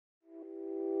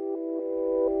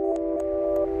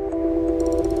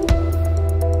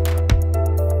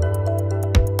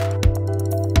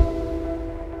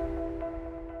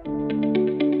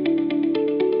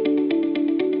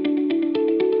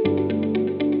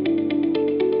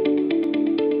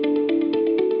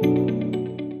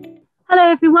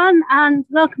Hello, everyone, and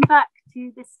welcome back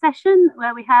to this session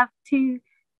where we have two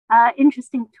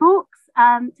interesting talks.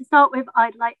 To start with,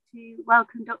 I'd like to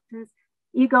welcome Drs.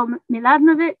 Igor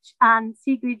Miladinovic and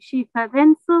Sigrid Schefer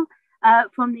Wenzl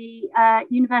from the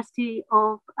University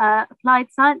of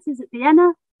Applied Sciences at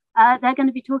Vienna. They're going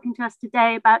to be talking to us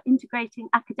today about integrating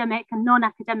academic and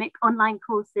non-academic online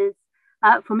courses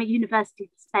from a university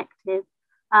perspective.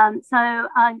 So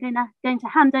I'm going to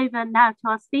hand over now to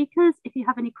our speakers. If you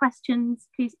have any questions,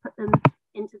 please put them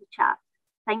into the chat.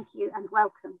 Thank you and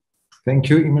welcome. Thank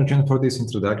you, Imogen, for this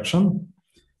introduction.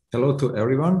 Hello to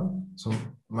everyone. So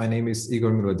my name is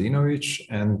Igor Miladinovic,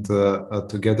 and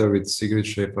together with Sigrid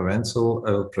Schefer Wenzl,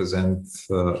 I will present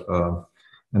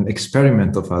an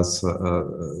experiment of us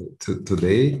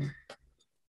today.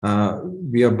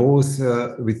 We are both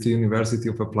with the University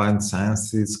of Applied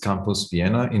Sciences Campus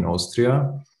Vienna in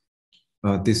Austria.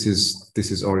 This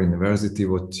is our university.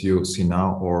 What you see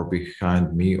now, or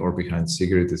behind me, or behind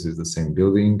Sigrid, this is the same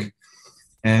building,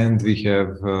 and we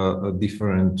have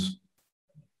different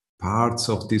parts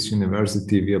of this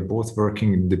university. We are both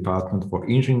working in the department for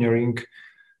engineering,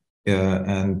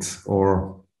 and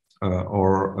our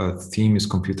theme is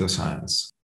computer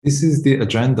science. This is the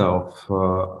agenda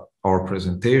of our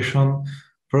presentation.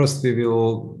 First, we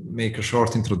will make a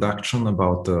short introduction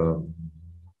about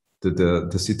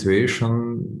the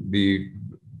situation we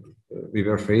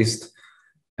were faced,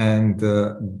 and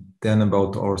then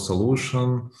about our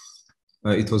solution.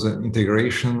 It was an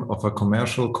integration of a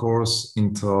commercial course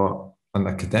into an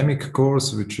academic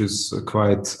course, which is a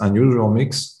quite unusual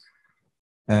mix.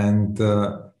 And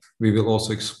we will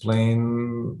also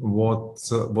explain what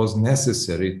was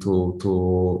necessary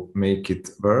to make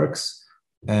it works,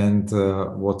 and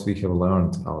what we have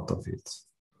learned out of it.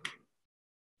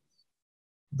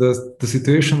 The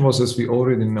situation was, as we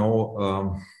already know,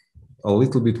 a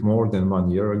little bit more than 1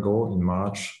 year ago, in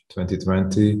March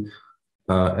 2020.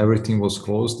 Everything was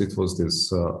closed. It was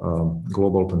this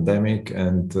global pandemic,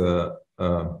 and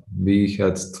we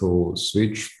had to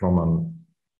switch from an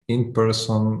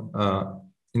in-person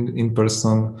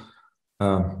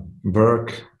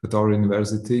work at our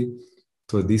university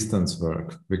to a distance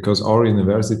work, because our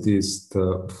university is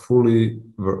the fully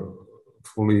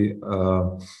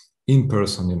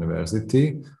in-person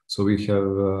university. So we have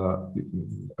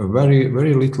a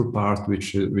very little part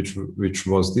which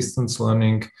was distance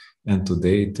learning, and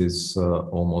today it is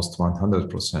almost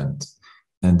 100%.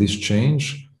 And this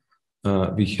change,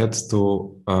 we had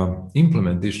to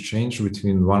implement this change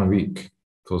within 1 week.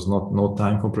 It was no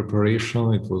time for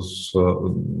preparation. It was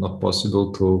not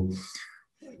possible to.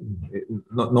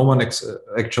 No one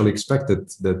actually expected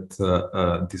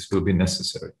that this will be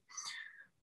necessary.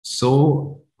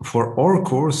 So for our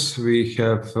course, we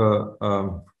have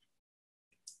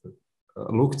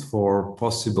looked for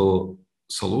possible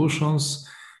solutions.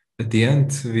 At the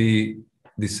end, we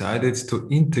decided to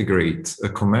integrate a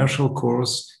commercial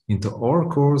course into our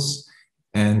course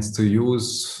and to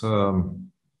use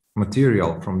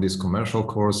material from this commercial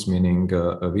course, meaning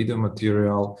a video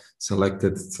material,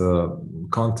 selected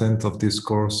content of this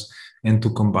course, and to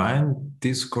combine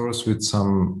this course with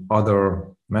some other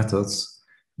methods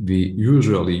we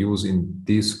usually use in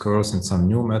this course, and some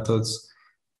new methods.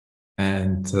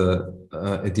 And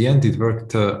at the end, it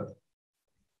worked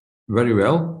very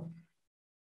well.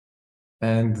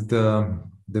 And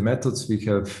the methods we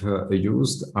have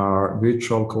used are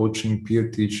virtual coaching, peer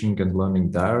teaching, and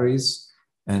learning diaries.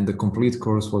 And the complete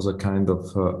course was a kind of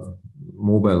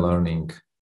mobile learning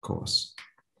course.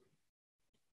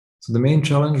 So the main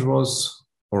challenge was,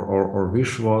 or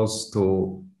wish was,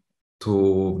 to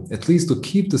at least to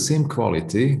keep the same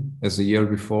quality as the year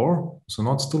before, so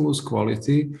not to lose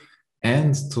quality,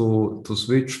 and to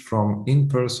switch from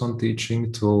in-person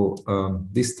teaching to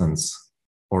distance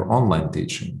or online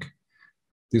teaching.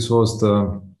 This was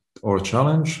our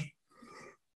challenge,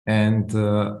 and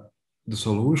the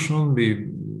solution,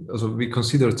 we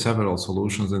considered several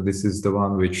solutions, and this is the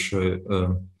one which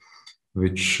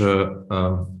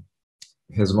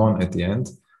has won at the end.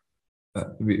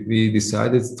 We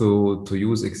decided to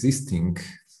use existing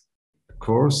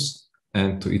course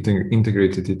and to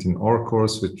integrate it in our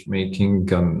course, with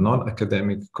making a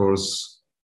non-academic course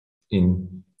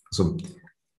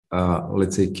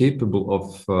let's say, capable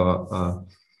of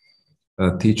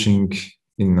teaching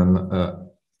in an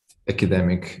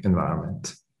academic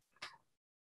environment.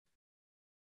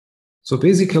 So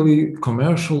basically,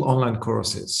 commercial online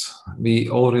courses. We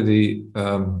already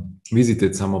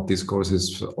visited some of these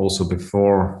courses also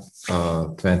before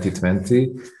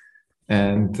 2020,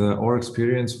 and our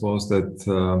experience was that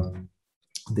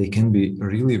they can be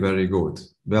really very good,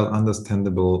 well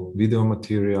understandable video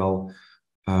material,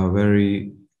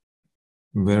 very,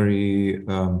 very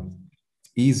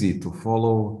easy to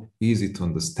follow, easy to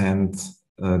understand.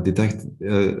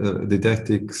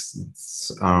 Didactics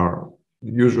are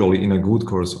usually in a good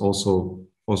course also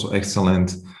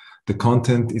excellent. The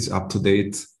content is up to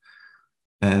date,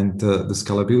 and the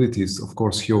scalability is of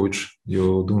course huge.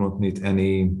 You do not need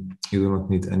any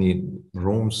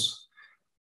rooms,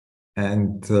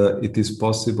 and it is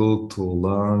possible to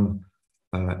learn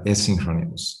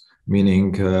asynchronous,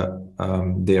 meaning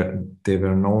there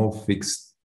were no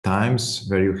fixed times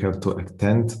where you have to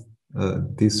attend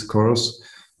this course.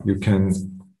 You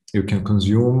can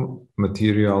consume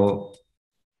material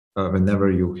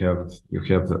whenever you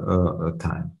have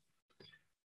time.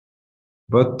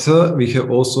 But we have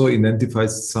also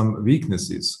identified some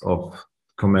weaknesses of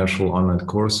commercial online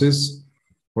courses.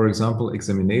 For example,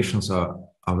 examinations are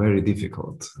very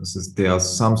difficult. There are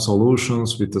some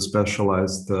solutions with the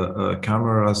specialized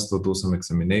cameras to do some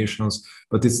examinations,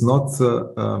 but it's not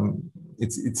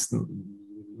it's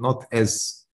not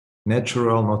as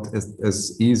natural, not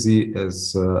as easy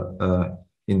as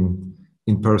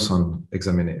in-person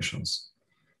examinations.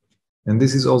 And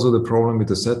this is also the problem with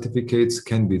the certificates,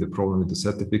 can be the problem with the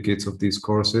certificates of these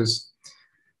courses.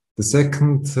 The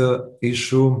second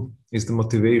issue is the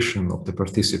motivation of the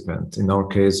participant. In our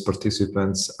case,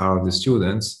 participants are the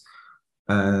students,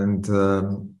 and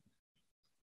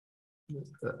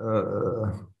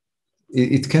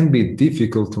it can be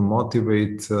difficult to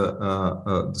motivate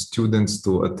the students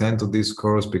to attend to this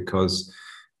course, because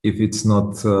if it's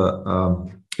not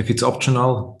if it's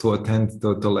optional to attend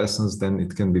the lessons, then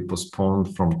it can be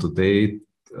postponed from today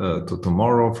to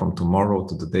tomorrow, from tomorrow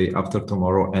to the day after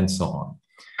tomorrow, and so on.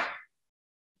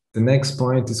 The next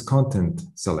point is content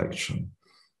selection.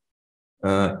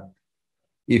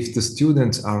 If the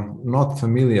students are not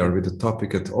familiar with the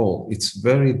topic at all, it's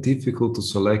very difficult to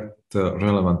select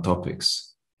relevant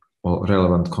topics or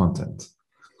relevant content.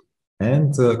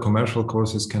 And commercial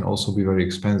courses can also be very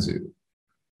expensive,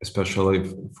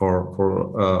 especially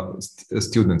for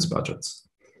students' budgets.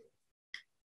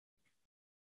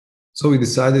 So we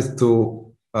decided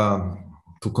to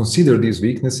consider these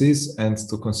weaknesses and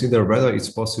to consider whether it's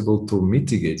possible to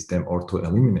mitigate them or to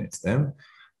eliminate them.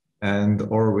 And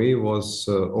our way was,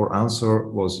 our answer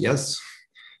was yes.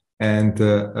 And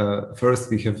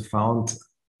first we have found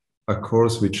a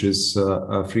course which is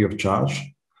free of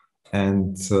charge,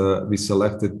 and we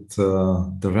selected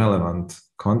the relevant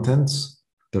contents,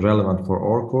 the relevant for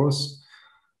our course,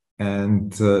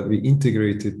 and we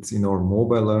integrated in our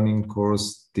mobile learning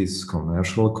course this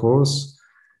commercial course,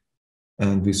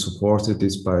 and we supported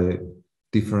this by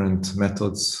different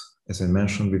methods, as I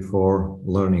mentioned before: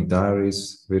 learning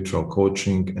diaries, virtual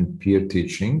coaching, and peer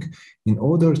teaching, in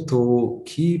order to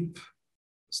keep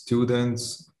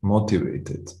students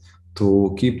motivated,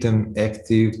 to keep them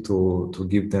active, to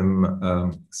give them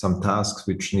some tasks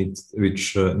which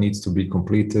needs to be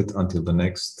completed until the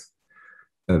next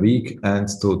week, and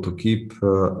to keep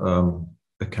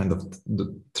a kind of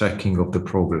the tracking of the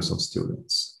progress of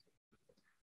students.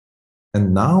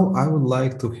 And now I would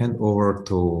like to hand over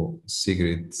to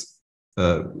Sigrid,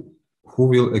 who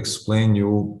will explain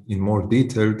you in more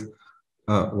detail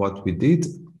what we did,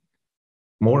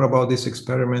 more about this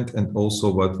experiment, and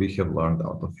also what we have learned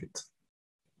out of it.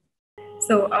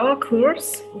 So our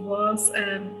course was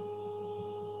a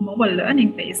mobile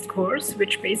learning based course,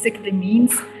 which basically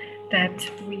means that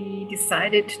we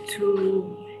decided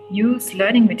to use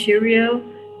learning material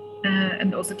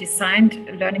and also designed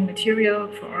learning material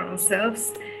for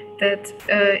ourselves that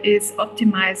is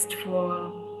optimized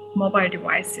for mobile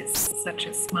devices such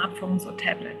as smartphones or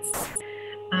tablets.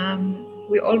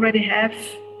 We already have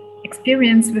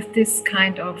experience with this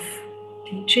kind of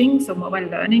teaching, so mobile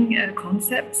learning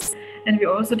concepts, and we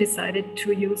also decided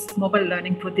to use mobile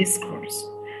learning for this course.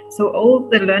 So all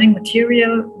the learning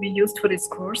material we used for this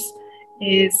course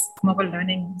is mobile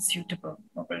learning suitable,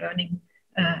 mobile learning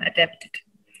adapted.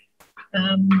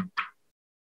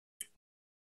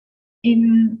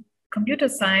 In computer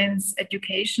science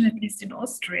education, at least in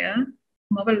Austria,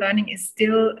 mobile learning is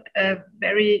still a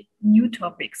very new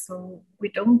topic, so we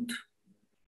don't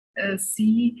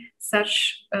see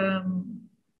such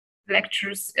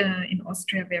lectures in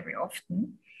Austria very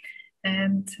often.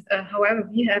 And however,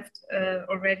 we have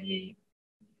already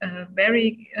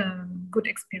very good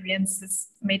experiences,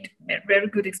 made very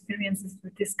good experiences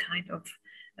with this kind of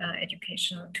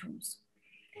educational tools.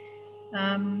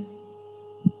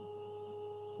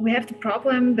 We have the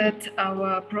problem that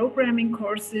our programming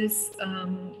courses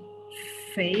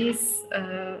face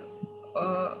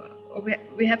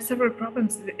we have several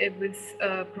problems with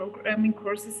programming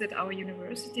courses at our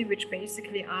university, which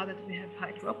basically are that we have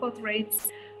high dropout rates,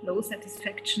 low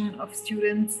satisfaction of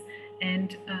students,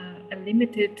 and a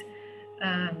limited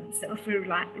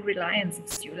self-reliance of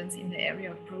students in the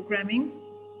area of programming.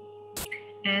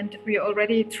 And we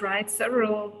already tried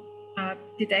several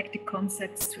didactic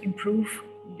concepts to improve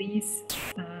these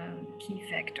key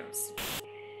factors.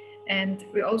 And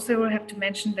we also have to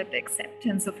mention that the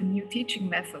acceptance of a new teaching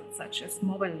method, such as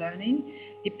mobile learning,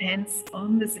 depends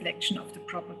on the selection of the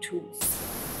proper tools.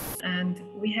 And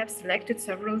we have selected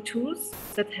several tools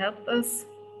that help us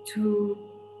to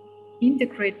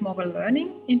integrate mobile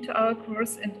learning into our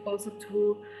course, and also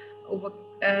to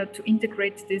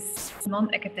integrate this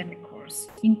non-academic course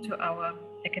into our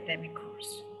academic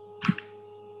course.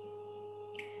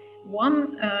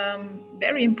 One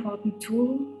very important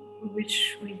tool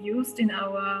which we used in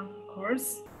our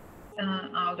course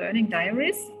are learning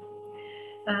diaries.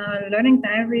 Learning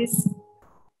diaries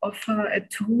offer a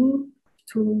tool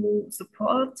to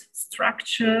support,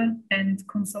 structure, and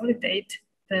consolidate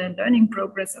the learning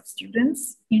progress of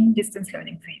students in distance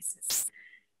learning phases.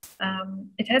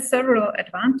 It has several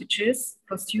advantages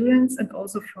for students and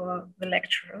also for the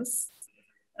lecturers.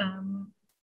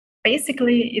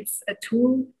 Basically, it's a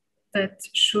tool that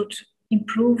should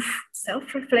improve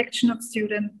self-reflection of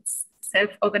students,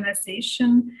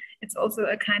 self-organization. It's also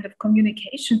a kind of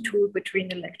communication tool between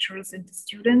the lecturers and the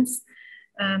students.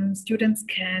 Students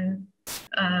can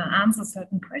answer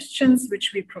certain questions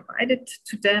which we provided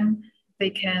to them. They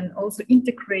can also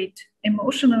integrate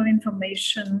emotional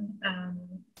information,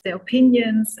 their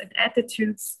opinions and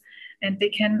attitudes, and they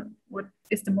can, what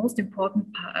is the most important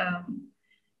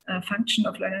function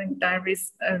of learning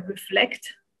diaries,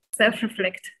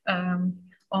 self-reflect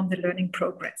on the learning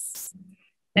progress.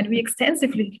 And we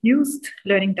extensively used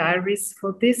learning diaries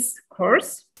for this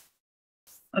course,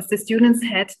 as the students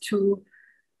had to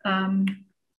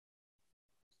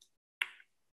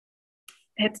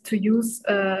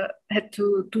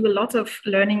do a lot of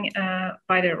learning on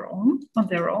their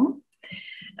own.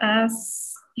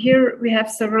 Here we have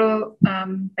several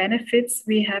benefits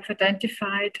we have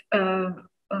identified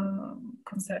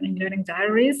concerning learning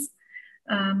diaries,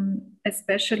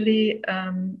 especially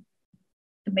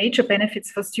the major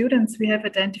benefits for students we have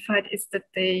identified is that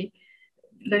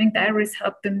learning diaries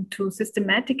help them to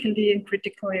systematically and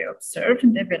critically observe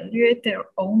and evaluate their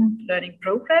own learning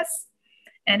progress,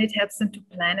 and it helps them to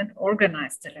plan and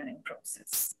organize the learning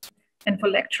process. And for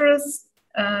lecturers,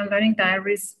 learning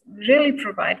diaries really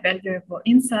provide valuable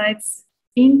insights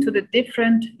into the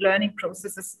different learning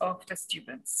processes of the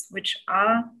students, which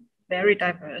are very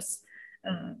diverse,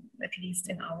 at least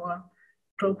in our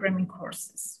programming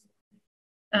courses.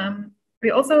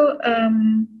 We also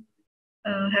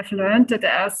have learned that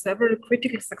there are several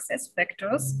critical success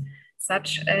factors,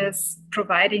 such as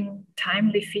providing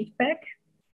timely feedback.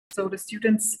 So the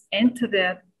students enter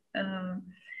their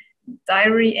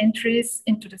diary entries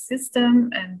into the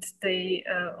system, and they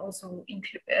also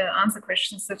answer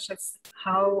questions such as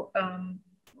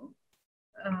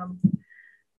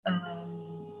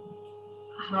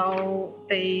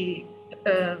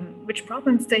which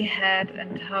problems they had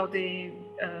and how they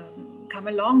come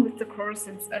along with the course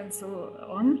and so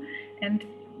on. And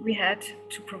we had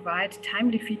to provide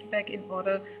timely feedback in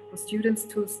order for students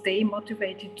to stay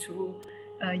motivated to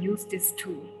use this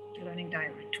tool, the learning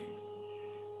diary tool.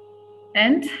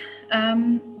 And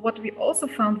what we also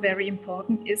found very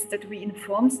important is that we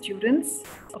inform students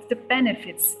of the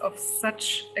benefits of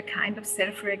such a kind of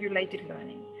self-regulated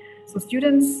learning. So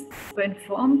students were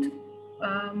informed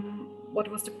what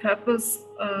was the purpose,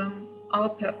 our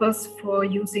purpose for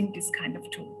using this kind of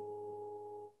tool.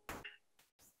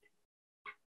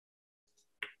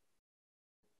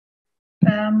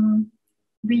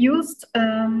 We used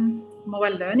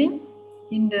mobile learning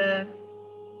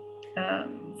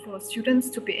for students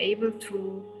to be able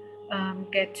to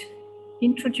get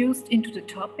introduced into the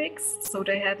topics. So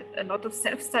they had a lot of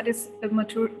self-studies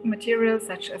material,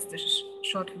 such as the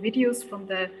short videos from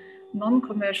the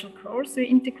non-commercial course we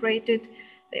integrated.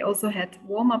 They also had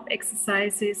warm-up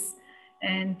exercises,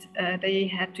 and they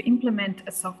had to implement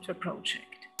a software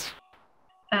project.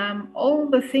 All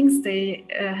the things they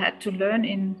had to learn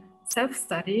in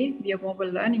self-study via mobile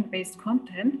learning-based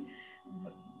content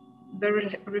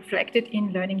were reflected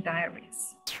in learning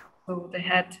diaries. So they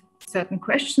had certain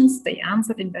questions they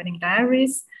answered in learning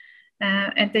diaries,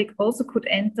 and they also could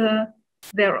enter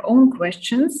their own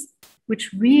questions,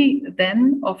 which we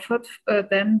then offered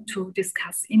them to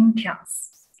discuss in class.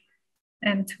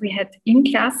 And we had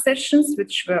in-class sessions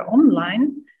which were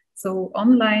online. So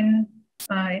online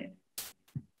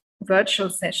virtual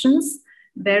sessions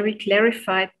where we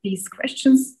clarified these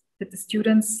questions that the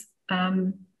students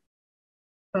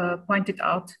pointed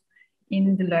out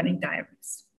in the learning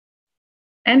diaries.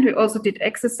 And we also did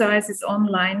exercises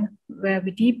online where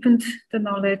we deepened the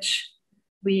knowledge.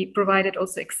 We provided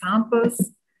also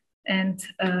examples, and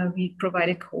we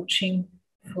provided coaching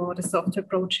for the software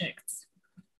projects.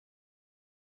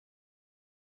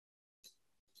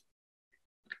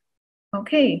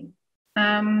 Okay.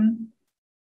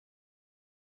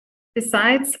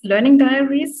 Besides learning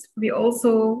diaries, we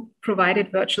also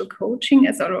provided virtual coaching,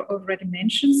 as I already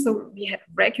mentioned. So we had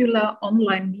regular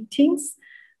online meetings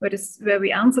where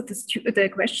we answered the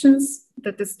questions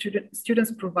that the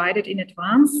students provided in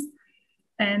advance.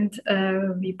 And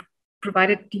we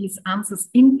provided these answers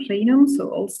in plenum, so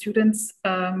all students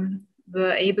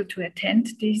were able to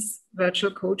attend these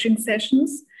virtual coaching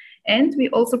sessions. And we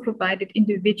also provided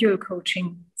individual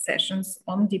coaching sessions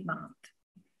on demand.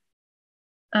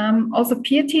 Also,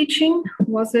 peer teaching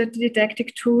was a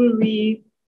didactic tool we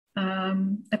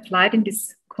applied in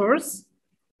this course.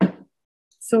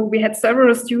 So we had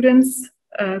several students.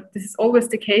 This is always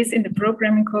the case in the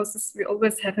programming courses. We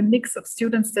always have a mix of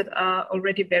students that are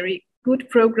already very good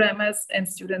programmers and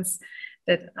students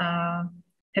that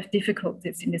have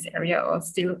difficulties in this area or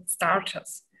still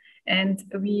starters. And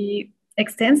we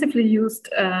extensively used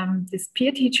this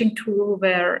peer teaching tool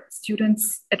where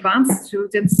advanced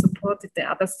students supported the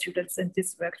other students, and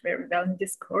this worked very well in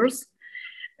this course.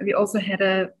 We also had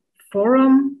a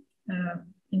forum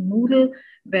in Moodle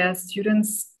where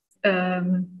students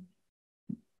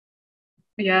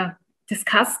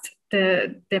discussed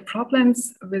their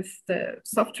problems with the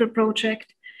software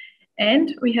project,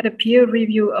 and we had a peer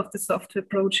review of the software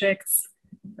projects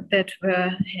that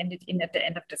were handed in at the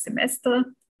end of the semester,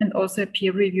 and also a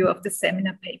peer review of the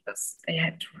seminar papers they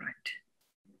had to write.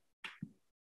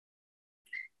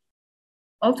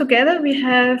 Altogether, we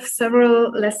have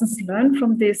several lessons learned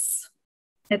from this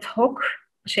ad hoc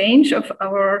change of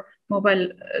our mobile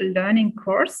learning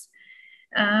course.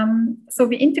 So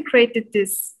we integrated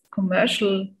these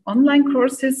commercial online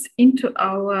courses into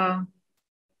our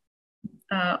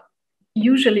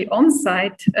usually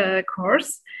on-site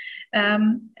course.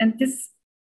 And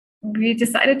we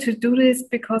decided to do this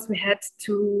because we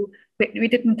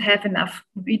didn't have enough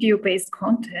video-based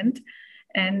content.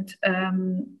 And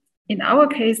in our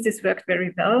case, this worked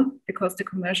very well because the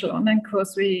commercial online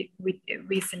course we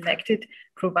selected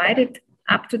provided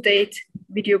up-to-date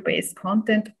video-based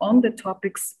content on the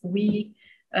topics we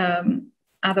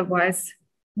otherwise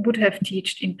would have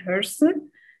taught in person.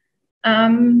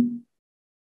 The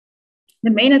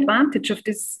main advantage of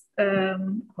this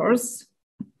course,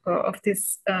 or of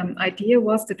this idea,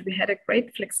 was that we had a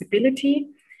great flexibility.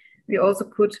 We also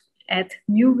could add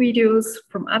new videos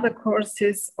from other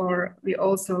courses, or we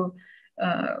also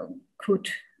could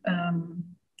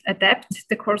adapt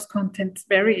the course content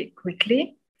very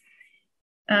quickly.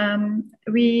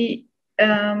 We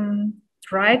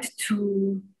tried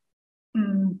to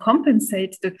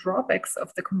compensate the drawbacks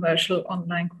of the commercial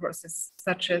online courses,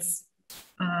 such as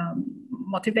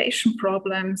motivation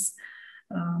problems,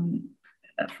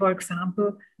 for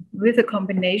example, with a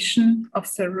combination of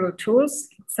several tools,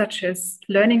 such as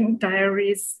learning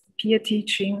diaries, peer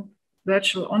teaching,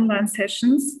 virtual online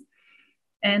sessions,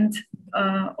 and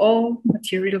all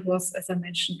material was, as I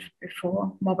mentioned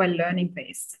before, mobile learning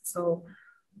based, so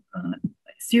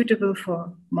suitable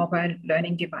for mobile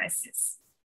learning devices.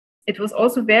 It was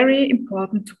also very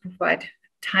important to provide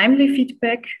timely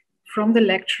feedback from the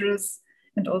lecturers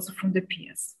and also from the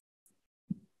peers.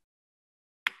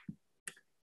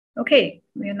 Okay,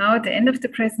 we are now at the end of the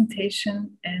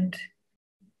presentation and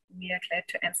we are glad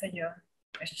to answer your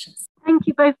questions. Thank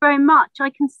you both very much. I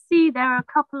can see there are a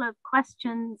couple of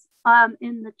questions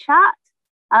in the chat.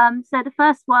 So the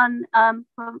first one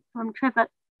from Trevor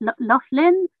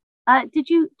Laughlin. Did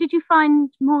you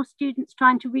find more students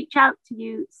trying to reach out to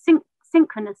you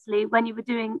synchronously when you were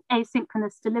doing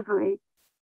asynchronous delivery?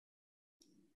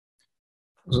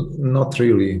 Not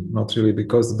really,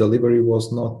 because the delivery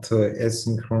was not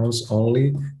asynchronous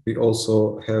only. We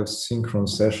also have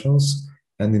synchronous sessions,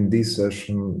 and in this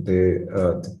session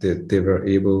they were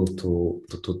able to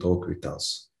talk with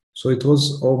us. So it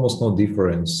was almost no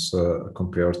difference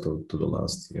compared to the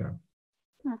last year.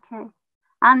 Okay,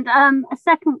 and a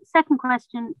second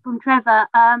question from Trevor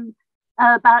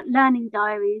about learning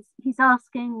diaries. He's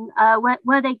asking,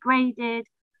 were they graded?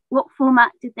 What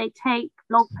format did they take?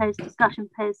 Blog posts, discussion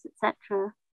posts,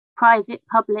 etc. Private,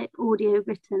 public, audio,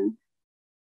 written?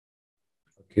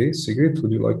 Okay, Sigrid,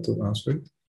 would you like to answer it?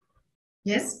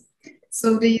 Yes.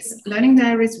 So these learning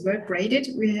diaries were graded.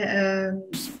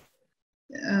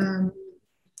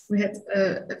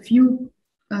 a few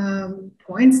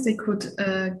points they could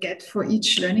get for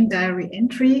each learning diary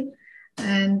entry,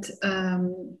 and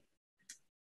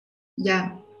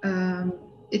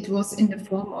it was in the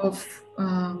form of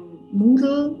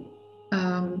Moodle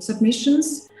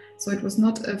submissions, so it was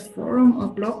not a forum or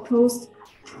blog post,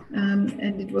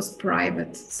 and it was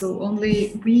private, so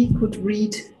only we could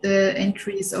read the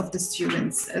entries of the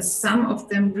students, as some of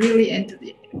them really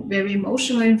entered very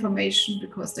emotional information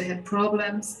because they had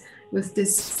problems with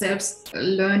this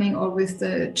self-learning or with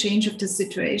the change of the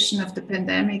situation of the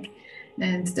pandemic,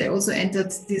 and they also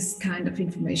entered this kind of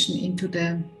information into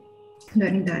the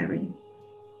learning diary.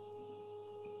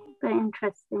 Very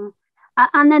interesting.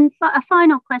 And then a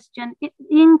final question,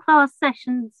 in-class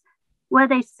sessions, were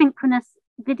they synchronous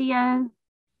video?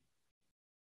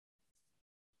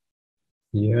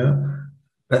 Yeah,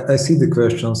 I see the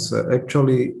questions.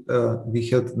 Actually, we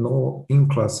had no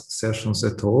in-class sessions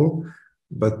at all,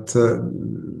 but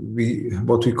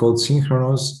what we called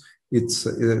synchronous,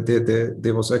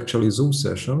 there was actually Zoom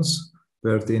sessions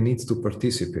where they need to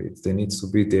participate, they need to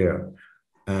be there.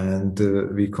 And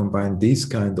we combined these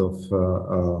kind of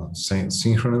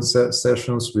synchronous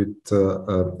sessions with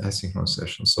asynchronous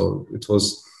sessions. So it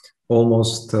was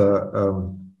almost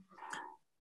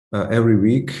every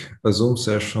week a Zoom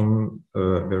session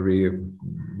where we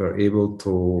were able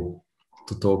to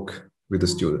talk with the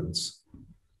students.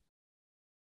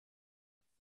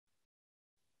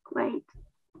 Great.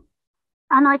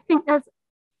 And I think there's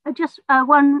just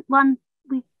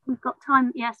we've got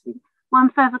time. Yes, one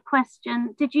further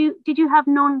question. Did you have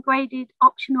non-graded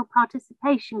optional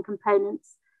participation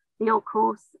components for your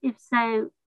course? If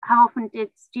so, how often did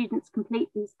students complete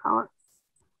these parts?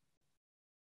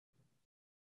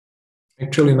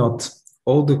 Actually, not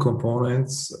all the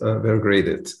components were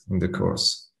graded in the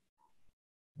course.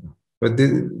 But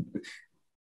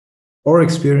our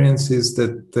experience is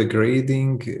that the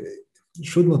grading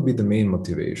should not be the main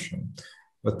motivation.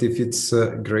 But if it's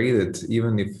graded,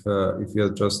 even if you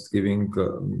are just giving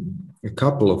a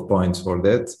couple of points for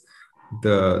that,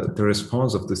 the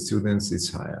response of the students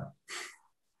is higher.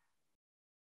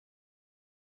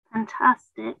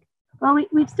 Fantastic. Well,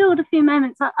 we've still got a few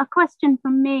moments. A question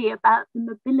from me about the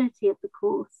mobility of the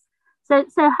course. So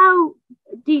how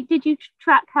did you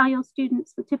track how your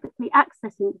students were typically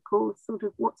accessing the course?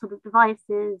 What sort of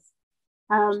devices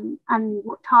and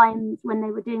what times when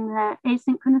they were doing their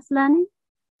asynchronous learning?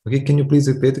 Okay, can you please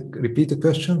repeat the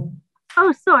question?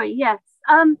 Oh, sorry. Yes.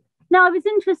 No, I was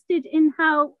interested in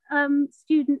how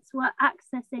students were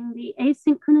accessing the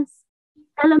asynchronous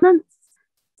elements.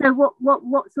 So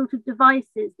what sort of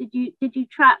devices did you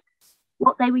track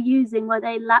what they were using? Were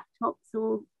they laptops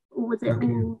or was it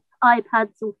all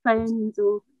iPads or phones,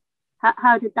 or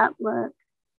how did that work?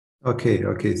 Okay,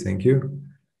 thank you.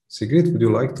 Sigrid, would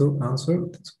you like to answer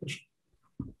this question?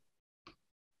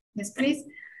 Yes, please.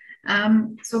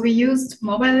 So we used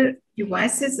mobile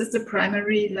devices as the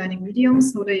primary learning medium.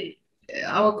 So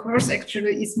our course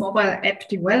actually is mobile app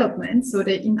development. So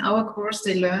in our course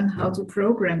they learn how to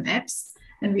program apps.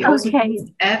 And we also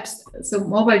used apps, so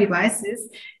mobile devices,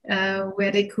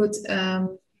 where they could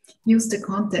use the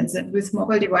contents. And with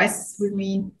mobile devices, we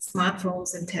mean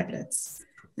smartphones and tablets.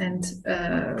 And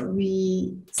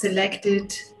we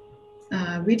selected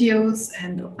videos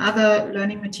and other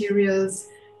learning materials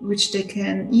which they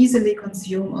can easily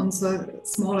consume on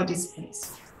smaller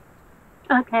displays.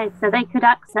 Okay, so they could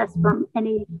access from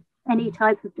any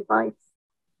type of device.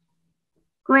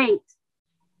 Great.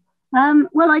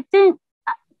 Well, I don't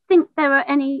think there are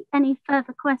any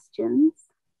further questions.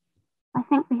 I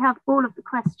think we have all of the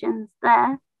questions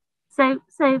there. So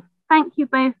thank you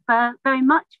both very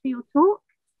much for your talk.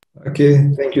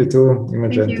 Okay, thank you too,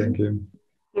 Imogen. Thank you. Thank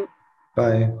you.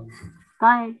 Bye.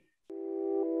 Bye.